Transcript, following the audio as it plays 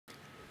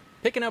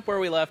Picking up where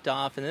we left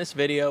off, in this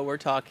video we're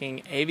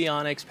talking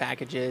avionics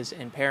packages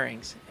and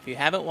pairings. If you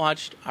haven't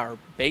watched our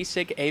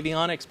basic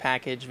avionics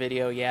package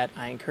video yet,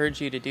 I encourage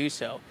you to do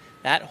so.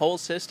 That whole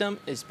system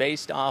is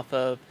based off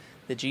of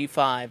the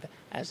G5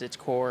 as its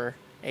core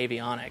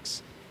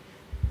avionics.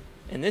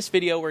 In this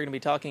video we're going to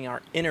be talking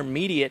our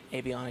intermediate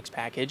avionics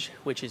package,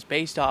 which is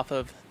based off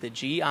of the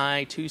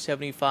GI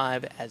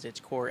 275 as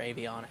its core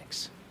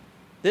avionics.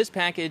 This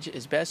package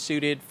is best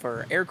suited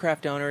for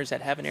aircraft owners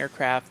that have an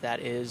aircraft that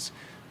is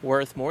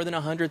worth more than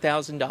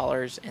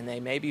 $100,000 and they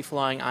may be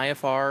flying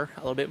IFR a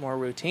little bit more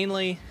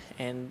routinely,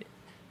 and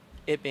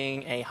it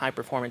being a high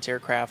performance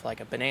aircraft like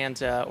a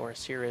Bonanza or a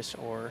Cirrus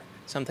or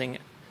something,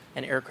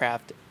 an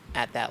aircraft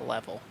at that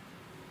level.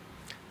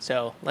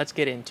 So let's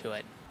get into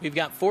it. We've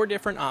got 4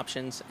 different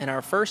options, and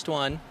our first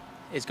one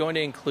is going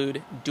to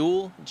include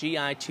dual GI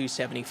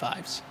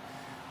 275s.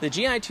 The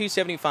GI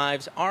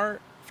 275s are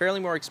fairly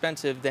more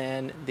expensive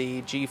than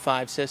the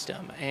G5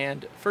 system,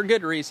 and for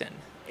good reason.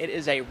 It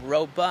is a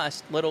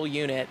robust little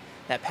unit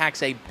that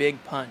packs a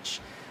big punch.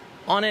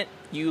 On it,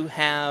 you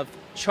have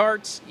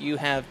charts, you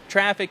have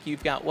traffic,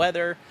 you've got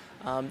weather.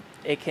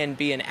 It can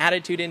be an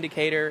attitude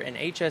indicator, an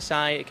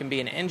HSI, it can be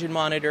an engine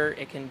monitor,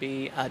 it can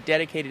be a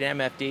dedicated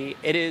MFD.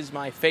 It is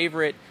my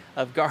favorite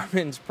of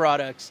Garmin's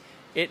products.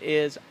 It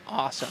is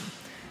awesome.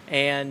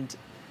 And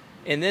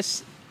in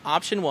this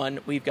option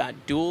 1, we've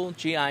got dual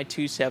GI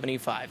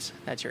 275s.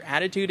 That's your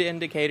attitude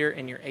indicator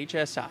and your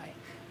HSI.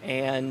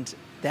 And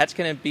that's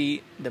going to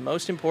be the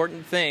most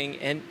important thing,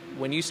 and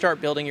when you start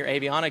building your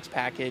avionics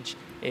package,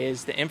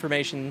 is the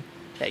information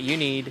that you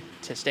need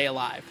to stay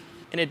alive.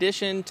 In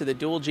addition to the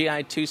dual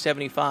GI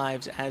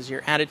 275s as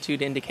your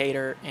attitude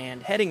indicator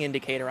and heading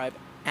indicator, I've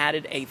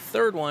added a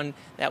third one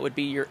that would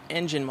be your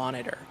engine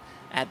monitor.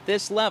 At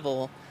this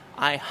level,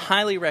 I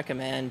highly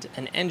recommend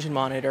an engine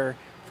monitor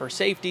for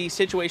safety,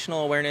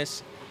 situational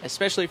awareness,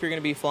 especially if you're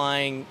going to be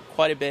flying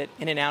quite a bit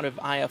in and out of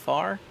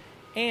IFR.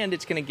 And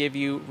it's going to give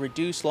you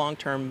reduced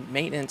long-term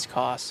maintenance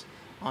costs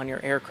on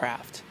your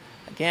aircraft.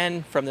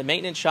 Again, from the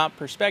maintenance shop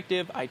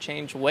perspective, I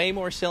change way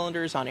more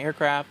cylinders on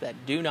aircraft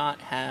that do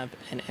not have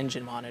an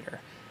engine monitor.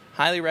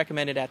 Highly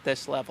recommended at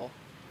this level.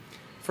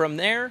 From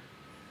there,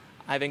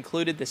 I've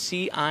included the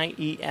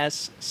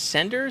CIES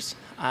senders.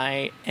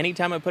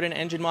 Anytime I put an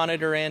engine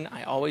monitor in,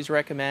 I always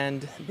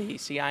recommend the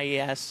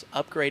CIES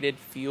upgraded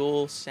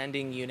fuel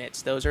sending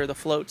units. Those are the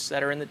floats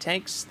that are in the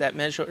tanks that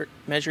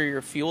measure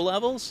your fuel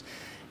levels.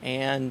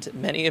 And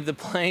many of the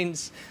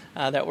planes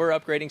that we're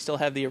upgrading still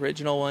have the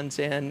original ones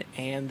in,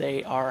 and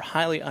they are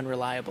highly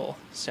unreliable.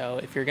 So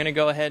if you're going to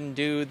go ahead and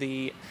do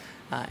the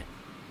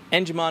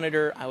engine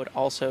monitor, I would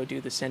also do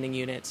the sending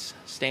units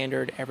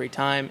standard every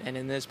time. And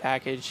in this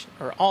package,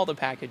 or all the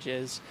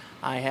packages,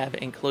 I have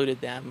included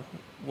them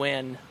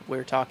when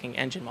we're talking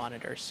engine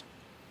monitors.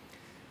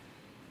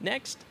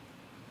 Next,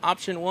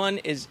 option 1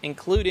 is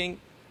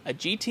including a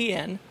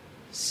GTN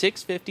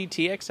 650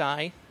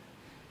 TXI.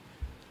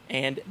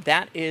 And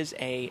that is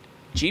a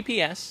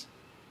GPS,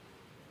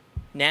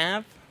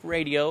 nav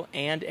radio,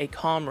 and a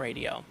comm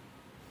radio.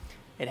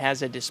 It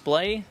has a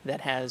display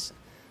that has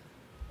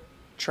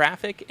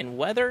traffic and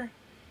weather,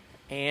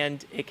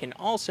 and it can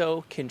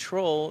also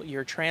control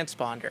your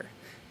transponder.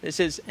 This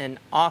is an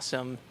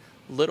awesome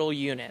little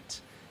unit,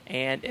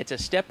 and it's a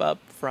step up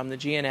from the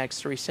GNX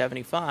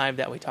 375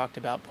 that we talked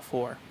about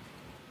before.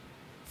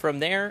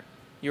 From there,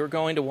 you're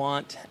going to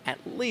want at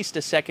least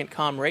a second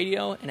comm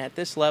radio, and at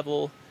this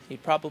level,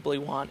 you'd probably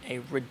want a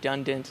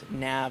redundant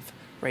nav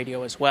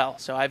radio as well.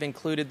 So I've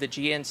included the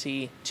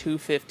GNC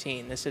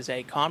 215. This is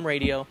a comm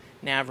radio,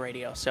 nav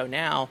radio. So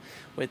now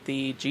with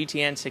the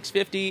GTN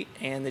 650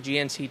 and the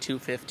GNC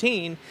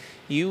 215,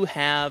 you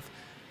have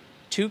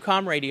 2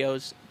 comm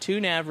radios, 2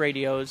 nav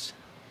radios,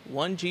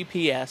 1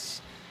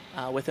 GPS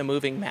with a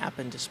moving map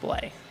and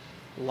display.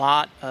 A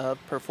lot of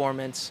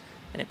performance,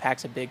 and it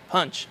packs a big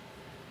punch.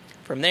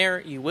 From there,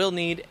 you will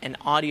need an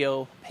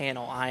audio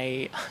panel.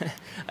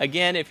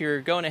 Again, if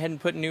you're going ahead and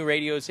putting new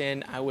radios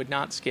in, I would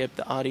not skip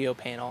the audio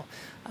panel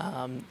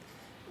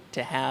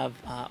to have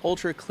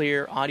ultra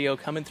clear audio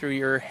coming through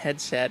your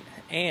headset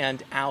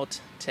and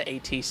out to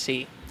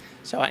ATC.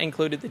 So I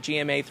included the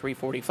GMA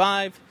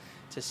 345.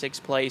 It's a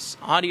 6-place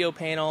audio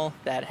panel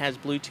that has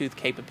Bluetooth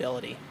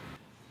capability.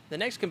 The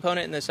next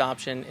component in this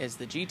option is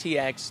the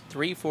GTX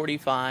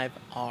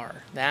 345R.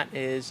 That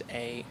is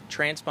a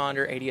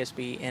transponder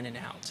ADS-B in and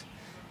out.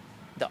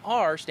 The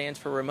R stands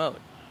for remote.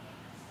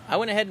 I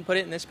went ahead and put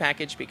it in this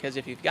package because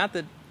if you've got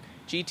the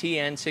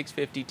GTN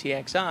 650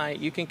 TXI,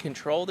 you can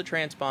control the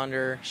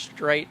transponder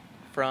straight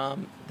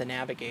from the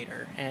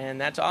navigator. And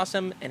that's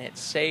awesome, and it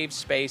saves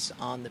space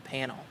on the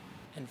panel.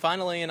 And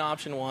finally, in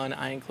option 1,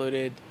 I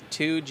included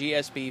 2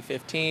 GSB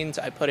 15s.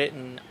 I put it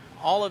in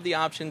all of the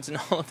options in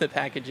all of the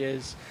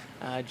packages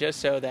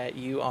just so that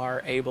you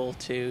are able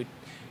to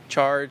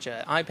charge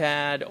an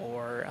iPad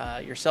or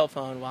your cell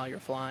phone while you're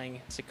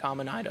flying. It's a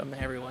common item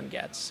everyone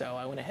gets, so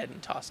I went ahead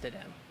and tossed it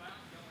in.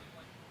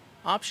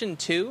 Option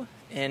 2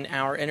 in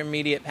our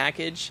intermediate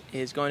package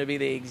is going to be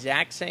the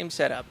exact same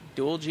setup.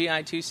 Dual GI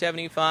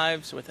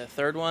 275s with a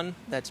third one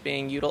that's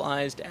being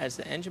utilized as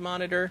the engine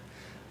monitor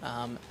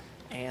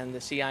and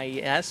the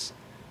CIES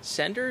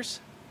senders.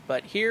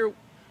 But here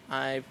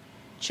I've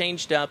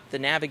changed up the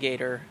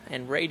navigator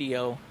and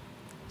radio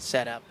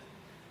setup.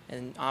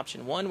 In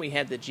option 1 we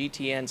had the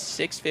GTN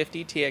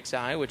 650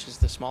 TXI, which is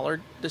the smaller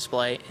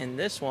display. In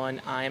this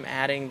one I'm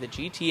adding the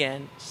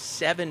GTN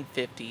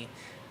 750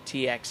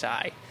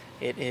 TXI.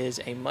 It is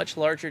a much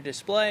larger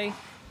display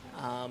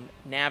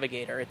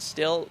navigator. It's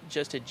still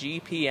just a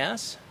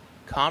GPS,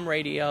 comm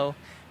radio,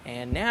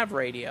 and nav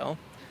radio.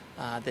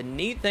 The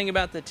neat thing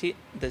about the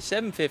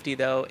 750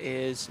 though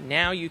is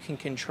now you can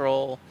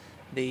control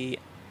the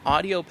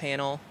audio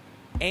panel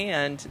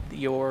and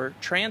your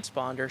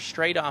transponder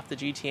straight off the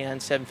GTN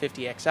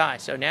 750XI.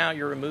 So now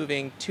you're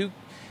removing two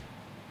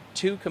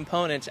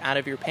components out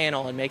of your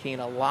panel and making it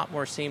a lot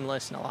more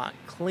seamless and a lot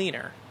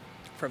cleaner.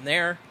 From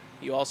there,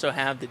 you also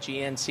have the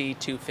GNC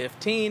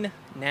 215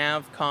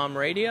 nav comm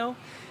radio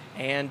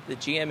and the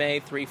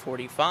GMA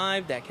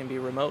 345 that can be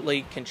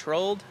remotely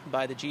controlled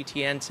by the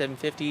GTN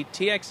 750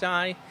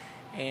 TXI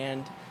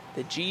and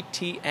the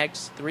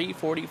GTX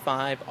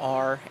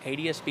 345R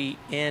ADSB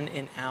in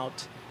and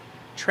out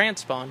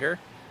transponder,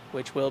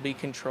 which will be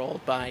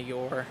controlled by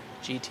your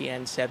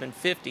GTN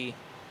 750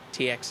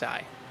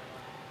 TXI.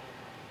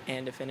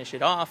 And to finish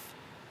it off,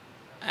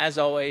 as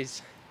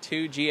always,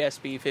 2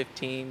 GSB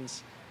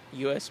 15s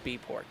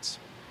USB ports.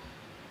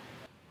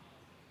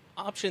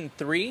 Option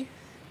 3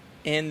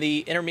 in the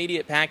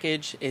intermediate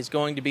package is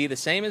going to be the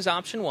same as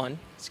option 1.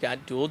 It's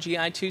got dual GI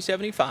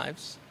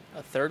 275s,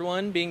 a third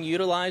one being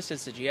utilized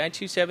as the GI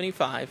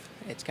 275.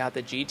 It's got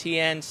the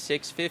GTN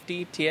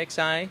 650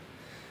 TXI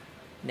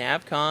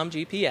Navcom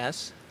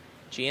GPS,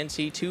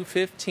 GNC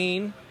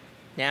 215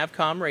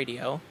 Navcom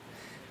radio,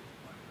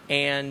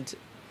 and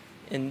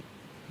in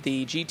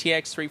the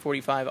GTX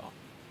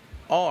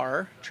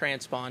 345R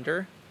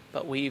transponder,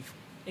 but we've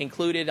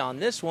included on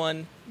this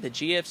one the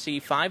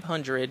GFC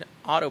 500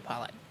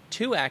 autopilot,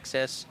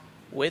 2-axis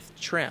with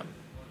trim.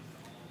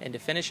 And to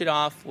finish it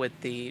off with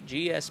the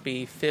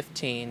GSB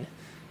 15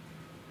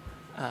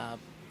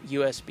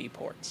 USB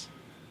ports.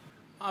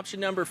 Option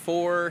number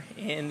 4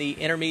 in the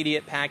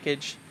intermediate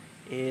package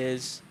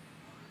is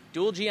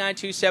dual GI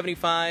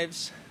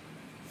 275s,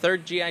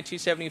 third GI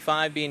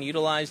 275 being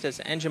utilized as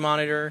the engine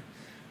monitor.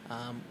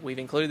 We've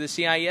included the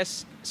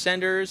CIES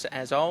senders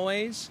as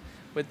always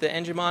with the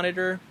engine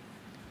monitor,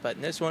 but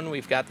in this one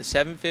we've got the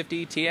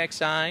 750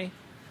 TXI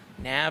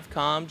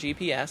Navcom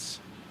GPS,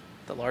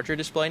 the larger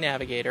display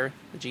navigator,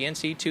 the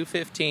GNC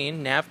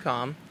 215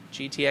 Navcom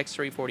GTX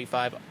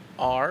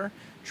 345R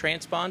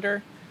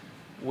transponder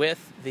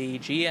with the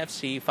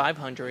GFC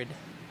 500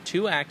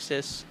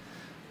 2-axis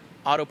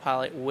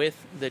autopilot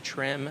with the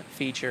trim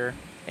feature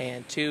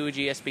and 2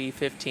 GSB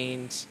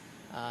 15s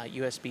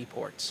USB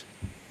ports.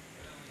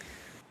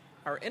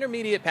 Our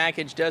intermediate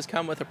package does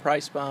come with a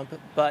price bump,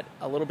 but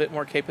a little bit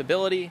more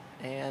capability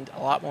and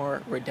a lot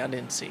more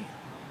redundancy.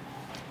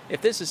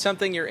 If this is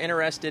something you're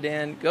interested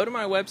in, go to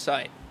my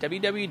website,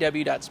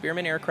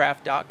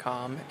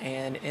 www.spearmanaircraft.com,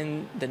 and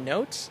in the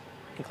notes,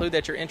 include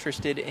that you're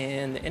interested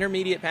in the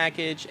intermediate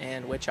package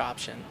and which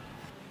option.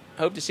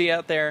 Hope to see you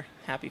out there.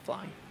 Happy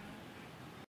flying.